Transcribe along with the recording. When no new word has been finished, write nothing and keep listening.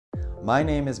My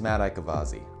name is Matt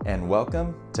Ikavazi, and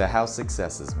welcome to How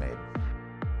Success is Made.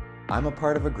 I'm a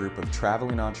part of a group of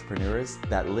traveling entrepreneurs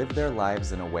that live their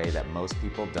lives in a way that most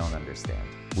people don't understand.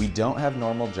 We don't have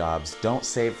normal jobs, don't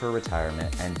save for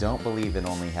retirement, and don't believe in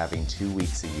only having 2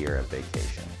 weeks a year of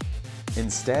vacation.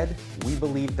 Instead, we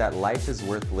believe that life is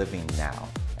worth living now,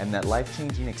 and that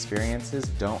life-changing experiences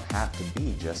don't have to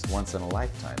be just once in a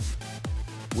lifetime.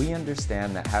 We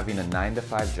understand that having a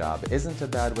 9-to-5 job isn't a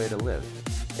bad way to live.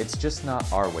 It's just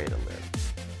not our way to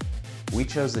live. We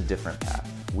chose a different path.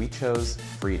 We chose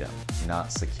freedom,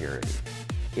 not security.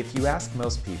 If you ask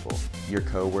most people, your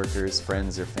coworkers,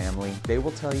 friends, or family, they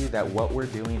will tell you that what we're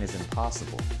doing is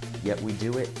impossible, yet we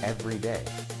do it every day.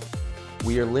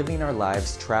 We are living our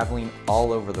lives traveling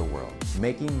all over the world,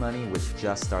 making money with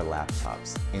just our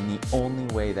laptops, in the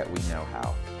only way that we know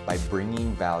how, by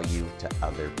bringing value to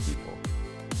other people.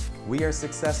 We are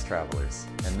success travelers,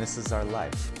 and this is our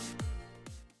life.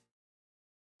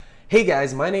 Hey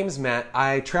guys, my name's Matt.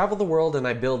 I travel the world and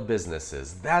I build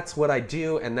businesses. That's what I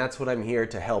do, and that's what I'm here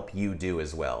to help you do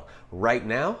as well. Right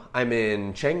now, I'm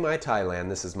in Chiang Mai, Thailand.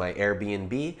 This is my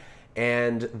Airbnb,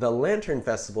 and the Lantern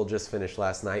Festival just finished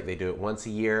last night. They do it once a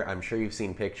year. I'm sure you've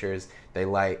seen pictures. They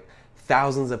light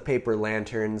thousands of paper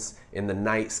lanterns in the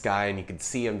night sky, and you can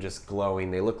see them just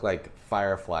glowing. They look like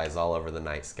fireflies all over the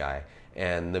night sky.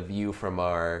 And the view from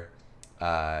our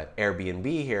Airbnb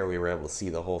here, we were able to see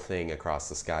the whole thing across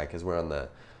the sky because we're on the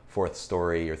 4th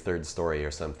story or 3rd story or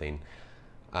something.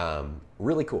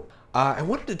 Really cool. I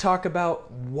wanted to talk about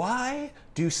why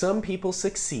do some people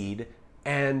succeed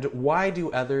and why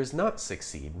do others not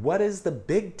succeed? What is the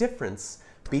big difference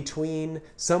between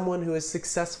someone who is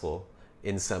successful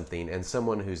in something and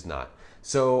someone who's not?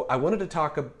 So I wanted to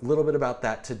talk a little bit about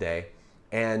that today.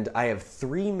 And I have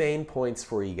 3 main points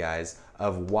for you guys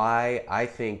of why I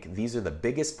think these are the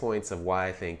biggest points of why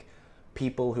I think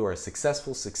people who are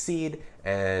successful succeed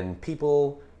and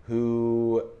people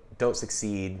who don't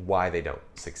succeed, why they don't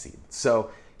succeed.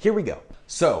 So here we go.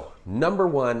 So number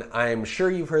 1, I'm sure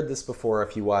you've heard this before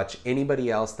if you watch anybody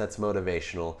else that's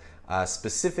motivational,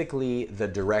 specifically the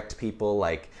direct people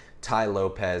like Tai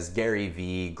Lopez, Gary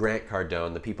Vee, Grant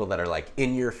Cardone, the people that are like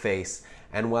in your face.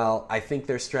 And while I think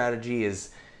their strategy is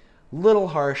a little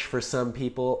harsh for some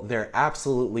people, they're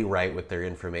absolutely right with their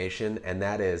information, and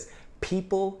that is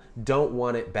people don't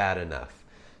want it bad enough.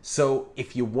 So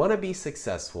if you want to be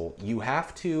successful, you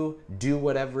have to do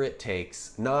whatever it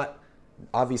takes,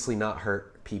 obviously not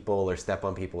hurt people or step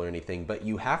on people or anything, but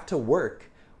you have to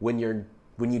work when you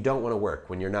don't want to work,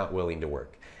 when you're not willing to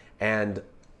work. And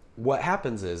what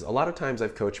happens is, a lot of times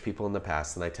I've coached people in the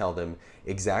past and I tell them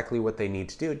exactly what they need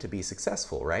to do to be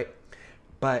successful, right?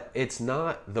 But it's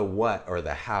not the what or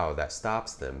the how that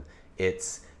stops them.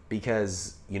 It's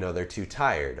because, they're too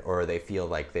tired or they feel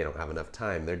like they don't have enough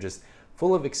time. They're just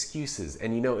full of excuses.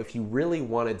 And if you really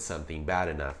wanted something bad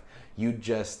enough, you'd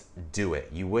just do it.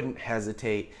 You wouldn't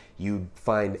hesitate. You'd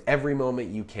find every moment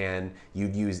you can.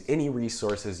 You'd use any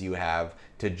resources you have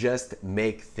to just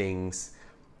make things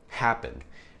happen.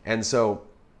 And so,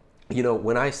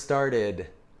 when I started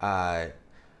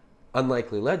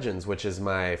Unlikely Legends, which is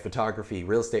my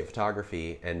real estate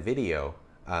photography and video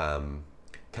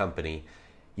company,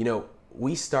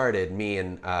 we started, me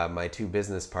and my 2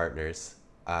 business partners,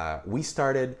 we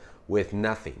started with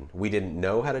nothing. We didn't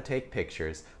know how to take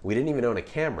pictures. We didn't even own a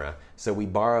camera. So we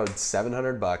borrowed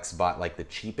 $700, bought like the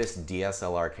cheapest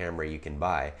DSLR camera you can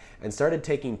buy, and started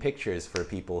taking pictures for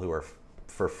people who are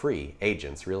for free,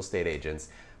 agents, real estate agents,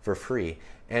 for free.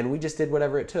 And we just did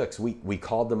whatever it took. So we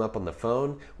called them up on the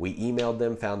phone, we emailed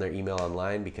them, found their email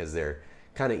online because they're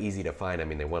kind of easy to find. I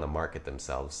mean, they want to market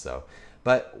themselves.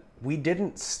 But we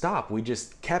didn't stop. We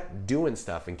just kept doing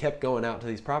stuff and kept going out to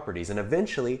these properties. And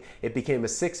eventually it became a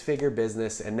 6-figure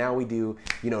business. And now we do,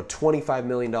 $25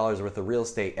 million worth of real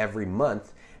estate every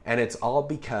month. And it's all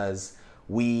because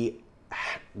we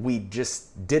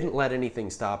just didn't let anything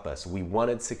stop us. We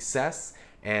wanted success.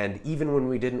 And even when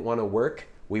we didn't want to work,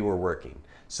 we were working.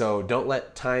 So don't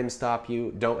let time stop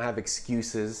you. Don't have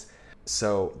excuses.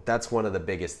 So that's one of the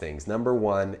biggest things. Number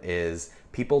 1 is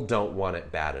people don't want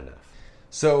it bad enough.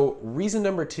 So reason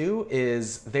number 2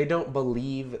 is they don't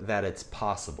believe that it's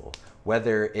possible.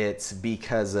 Whether it's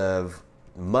because of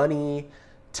money,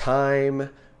 time,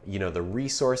 the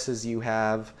resources you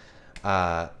have,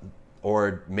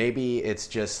 or maybe it's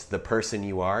just the person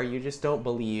you are. You just don't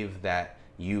believe that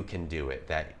you can do it,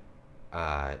 that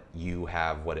you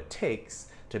have what it takes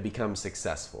to become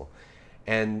successful.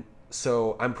 And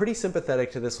so I'm pretty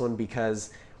sympathetic to this one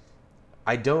because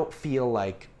I don't feel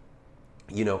like,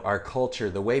 our culture,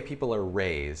 the way people are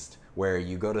raised, where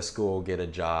you go to school, get a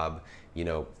job,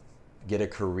 get a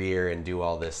career and do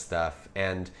all this stuff.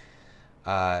 And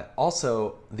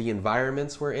also, the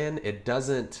environments we're in, it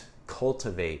doesn't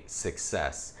cultivate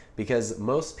success because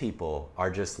most people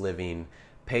are just living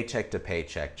paycheck to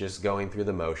paycheck, just going through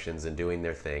the motions and doing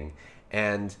their thing.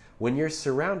 And when you're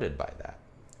surrounded by that,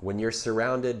 when you're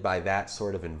surrounded by that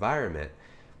sort of environment,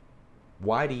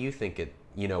 why do you think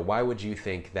why would you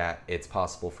think that it's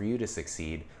possible for you to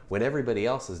succeed when everybody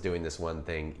else is doing this one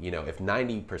thing? If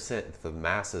 90% of the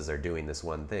masses are doing this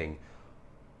one thing,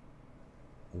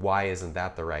 why isn't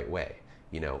that the right way?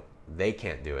 They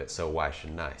can't do it, so why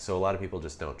shouldn't I? So a lot of people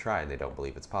just don't try and they don't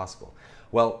believe it's possible.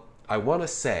 Well, I want to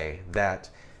say that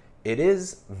it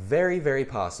is very, very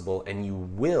possible, and you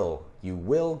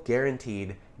will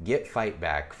guaranteed get fight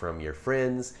back from your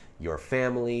friends, your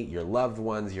family, your loved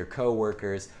ones, your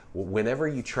coworkers. Whenever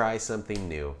you try something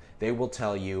new, they will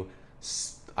tell you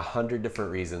 100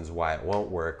 different reasons why it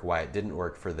won't work, why it didn't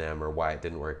work for them, or why it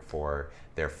didn't work for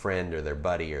their friend or their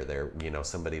buddy or their,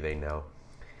 somebody they know.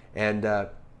 And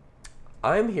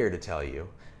I'm here to tell you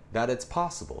that it's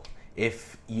possible.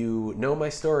 If you know my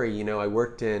story, I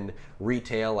worked in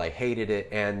retail, I hated it,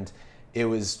 and it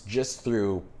was just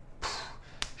through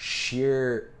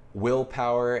sheer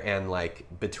willpower and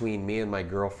between me and my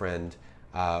girlfriend,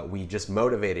 we just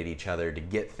motivated each other to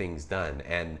get things done.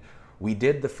 And we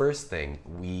did the first thing.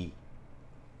 We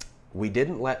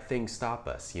didn't let things stop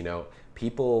us.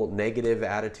 People, negative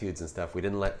attitudes and stuff, we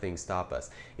didn't let things stop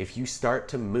us. If you start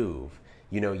to move,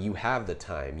 you have the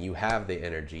time, you have the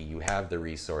energy, you have the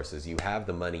resources, you have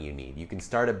the money you need. You can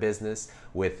start a business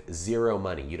with zero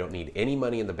money. You don't need any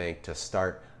money in the bank to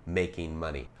start making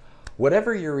money.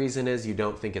 Whatever your reason is, you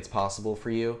don't think it's possible for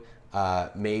you.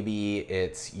 Maybe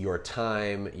it's your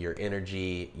time, your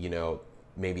energy,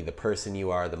 maybe the person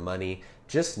you are, the money.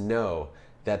 Just know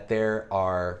that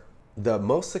the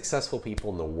most successful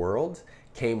people in the world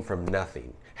came from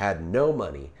nothing, had no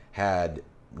money, had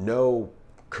no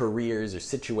careers or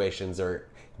situations, or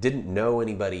didn't know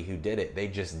anybody who did it. They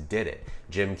just did it.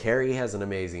 Jim Carrey has an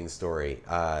amazing story.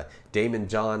 Damon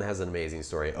John has an amazing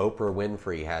story. Oprah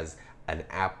Winfrey has an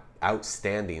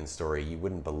outstanding story. You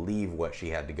wouldn't believe what she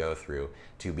had to go through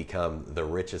to become the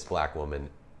richest black woman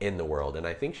in the world. And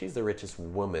I think she's the richest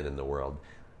woman in the world,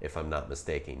 if I'm not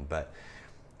mistaken. But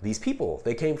these people,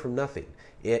 they came from nothing.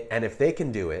 And if they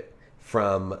can do it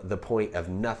from the point of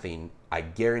nothing, I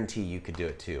guarantee you could do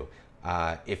it too.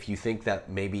 If you think that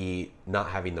maybe not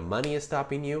having the money is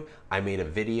stopping you, I made a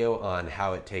video on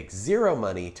how it takes zero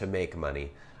money to make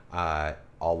money.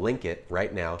 I'll link it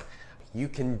right now. You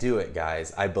can do it,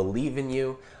 guys. I believe in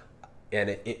you. And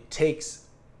it takes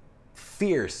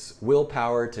fierce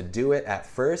willpower to do it at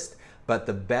first. But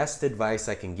the best advice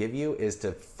I can give you is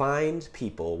to find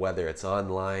people, whether it's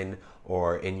online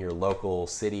or in your local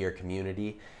city or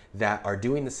community, that are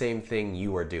doing the same thing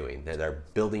you are doing, that are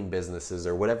building businesses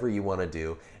or whatever you want to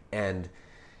do, and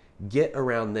get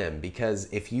around them. Because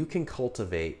if you can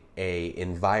cultivate an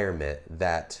environment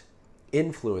that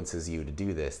influences you to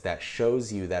do this, that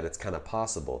shows you that it's kind of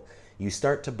possible, you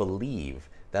start to believe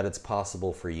that it's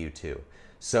possible for you too.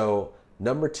 So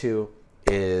number 2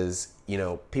 is,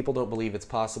 people don't believe it's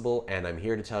possible, and I'm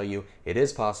here to tell you it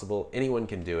is possible. Anyone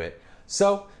can do it.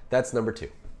 So that's number 2.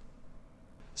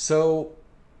 So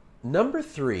number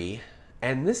 3,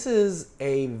 and this is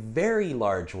a very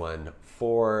large one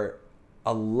for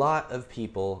a lot of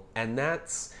people, and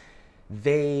that's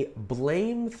they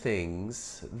blame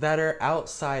things that are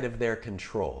outside of their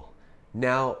control.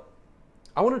 Now,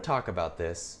 I want to talk about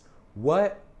this.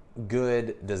 What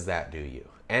good does that do you?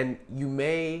 And you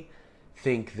may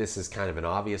think this is kind of an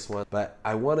obvious one, but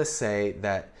I want to say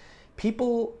that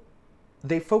people,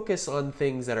 they focus on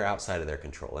things that are outside of their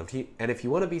control. And if you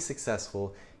want to be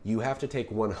successful, you have to take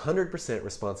 100%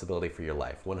 responsibility for your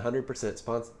life,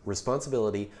 100%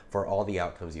 responsibility for all the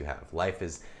outcomes you have. Life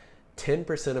is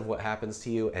 10% of what happens to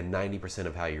you and 90%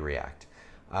 of how you react.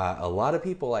 A lot of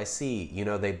people I see,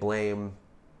 they blame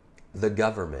the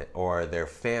government or their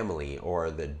family or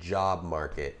the job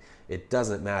market. It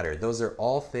doesn't matter. Those are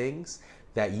all things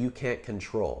that you can't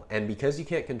control. And because you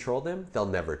can't control them, they'll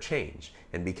never change.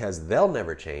 And because they'll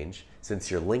never change,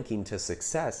 since you're linking to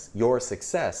success, your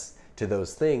success, to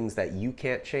those things that you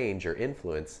can't change or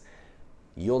influence,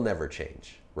 you'll never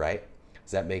change, right?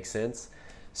 Does that make sense?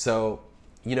 So,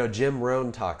 Jim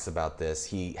Rohn talks about this.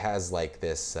 He has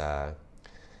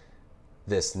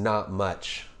this not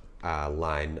much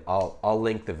line. I'll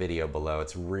link the video below.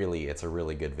 It's a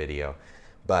really good video.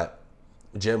 But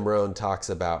Jim Rohn talks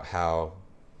about how,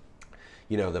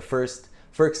 the first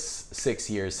 6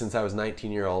 years, since I was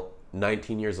 19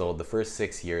 years old, the first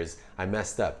 6 years, I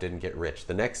messed up, didn't get rich.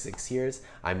 The next 6 years,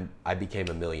 I became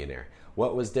a millionaire.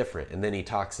 What was different? And then he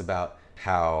talks about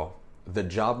how the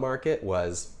job market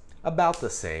was about the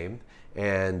same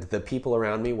and the people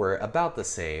around me were about the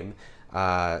same.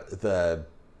 The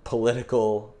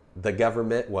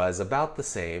government was about the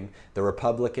same. The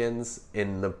Republicans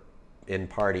in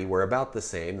party were about the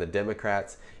same. The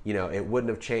Democrats, it wouldn't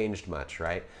have changed much,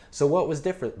 right? So what was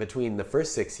different between the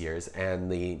first 6 years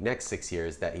and the next 6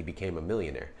 years that he became a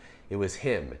millionaire? It was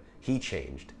him. He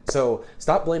changed. So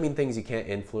stop blaming things you can't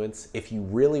influence. If you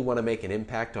really want to make an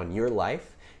impact on your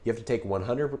life, you have to take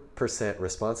 100%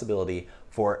 responsibility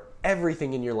for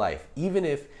everything in your life. Even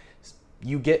if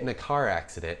you get in a car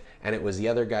accident and it was the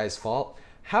other guy's fault,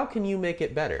 how can you make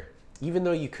it better? Even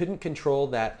though you couldn't control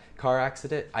that car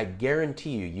accident, I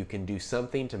guarantee you can do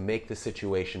something to make the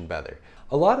situation better.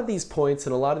 A lot of these points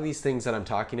and a lot of these things that I'm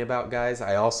talking about, guys,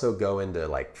 I also go into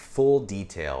like full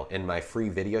detail in my free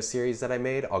video series that I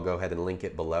made. I'll go ahead and link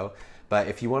it below. But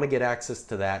if you want to get access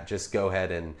to that, just go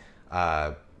ahead and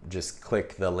just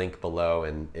click the link below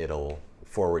and it'll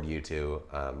forward you to,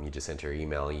 you just enter your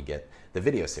email and you get the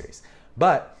video series.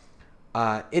 But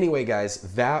anyway,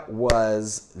 guys, that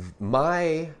was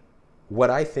what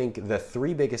I think the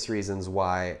 3 biggest reasons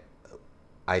why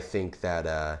I think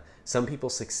that some people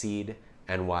succeed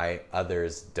and why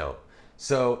others don't.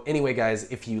 So anyway, guys,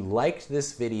 if you liked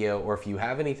this video or if you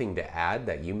have anything to add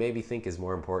that you maybe think is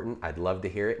more important, I'd love to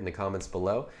hear it in the comments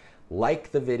below.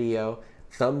 Like the video,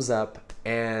 thumbs up,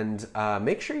 and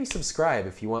make sure you subscribe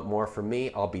if you want more from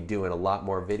me. I'll be doing a lot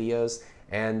more videos.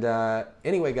 And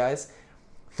anyway, guys,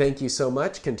 thank you so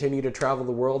much. Continue to travel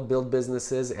the world, build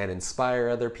businesses, and inspire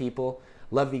other people.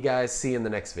 Love you guys. See you in the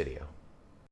next video.